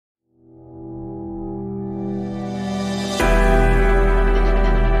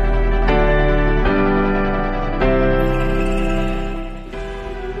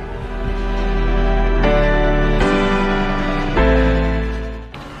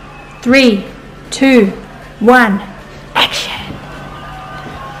3, 2, 1, action.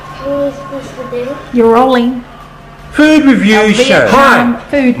 What are we supposed to do? You're rolling. Food review show. Hi,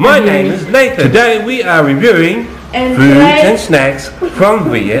 food my review. name is Nathan. Today we are reviewing And food today- and snacks from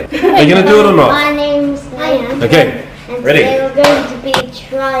Viet. Are you going to do it or not? My name's Liam. Okay, And ready? today we're going to be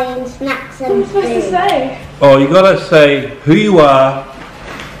trying snacks and food. say? Oh, you got to say who you are.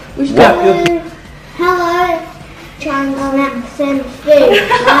 What you're- Hello, trying snacks and food.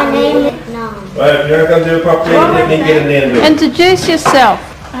 My name is Nam. Right, if you're not going to do it properly, then get in there and do it. Introduce yourself.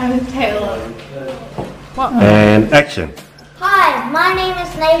 I'm Taylor. And action. Hi, my name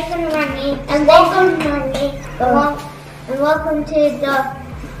is Nathan Rangi, and welcome to the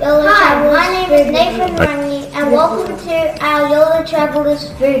Yolo Travelers. My name is Nathan Rangi, and welcome to our Yolo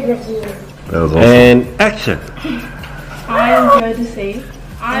Travelers food review. That was awesome. And action. I'm Jodeci.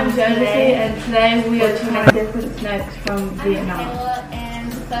 And today we are trying different snacks from Vietnam.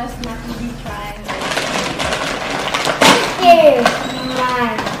 And the first snack we'll be trying Here's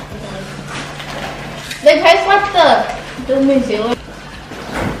mine. They taste like the New Zealand.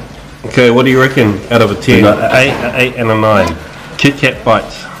 Okay, what do you reckon out of a 10? An 8 and a 9. Kit Kat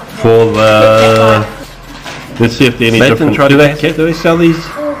bites for the. Let's see if they're any different. Do they sell these?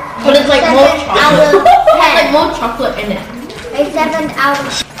 But it's like more chocolate. It has like more chocolate in it. A 7 out of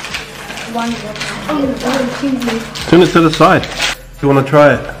 1. Turn it to the side. If you want to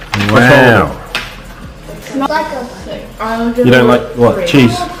try it. Wow. It's like a, You don't like what?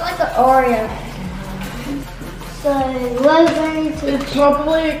 Cheese? it's like an Oreo. So we're going to. It's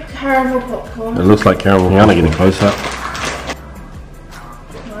probably caramel popcorn. It looks like caramel. I'm gonna get it close up.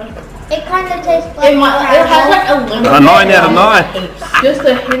 It kind of tastes like It has like a lemon. A 9 out of 9. Just a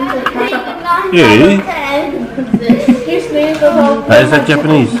hint of caramel. Yeah. You sneeze the whole Is that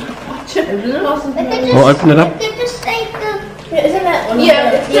Japanese? Well, open it up. They just say the. Isn't that?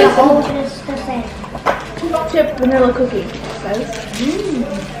 Yeah, it's Yeah, just just the same. chip vanilla cookie.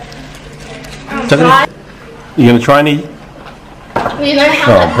 You gonna try any? You know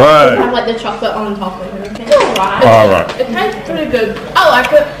how Oh, like, bro. they have like the chocolate on top of everything. Alright. It tastes pretty good. I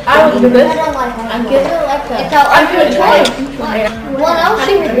like it. I would do I this. don't like it. I give it like It's that. all I could try it. What else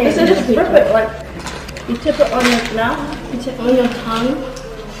you would So do? just rip it like you tip it on your mouth. You tip on your tongue.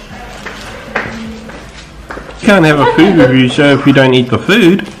 You can't have a food review show if you don't eat the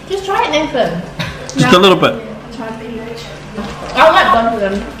food. Just try it, Nathan. Just a little bit. I like both of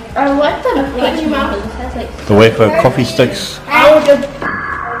them. I like the peach mouth. It has like The wafer coffee sticks. I would give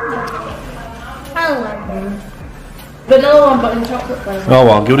I don't like them. vanilla one but in chocolate flavor. Oh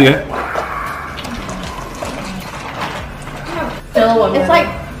well, give it a go. vanilla one. It's like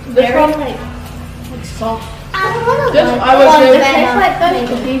This one, like soft. I don't want to this I would do. It tastes like those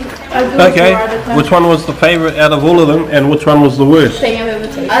cookies. I do Okay. four at a time. Which one was the favourite out of all of them, and which one was the worst? Thing I've ever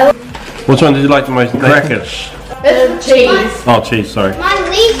tasted. Which one did you like the most? Crackers. It's cheese. Oh, cheese. Sorry. My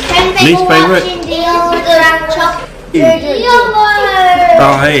least favorite. Least favourite? Yolo.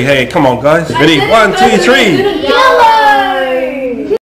 Oh, hey, come on, guys. Ready? 1, 2, 3. Yolo.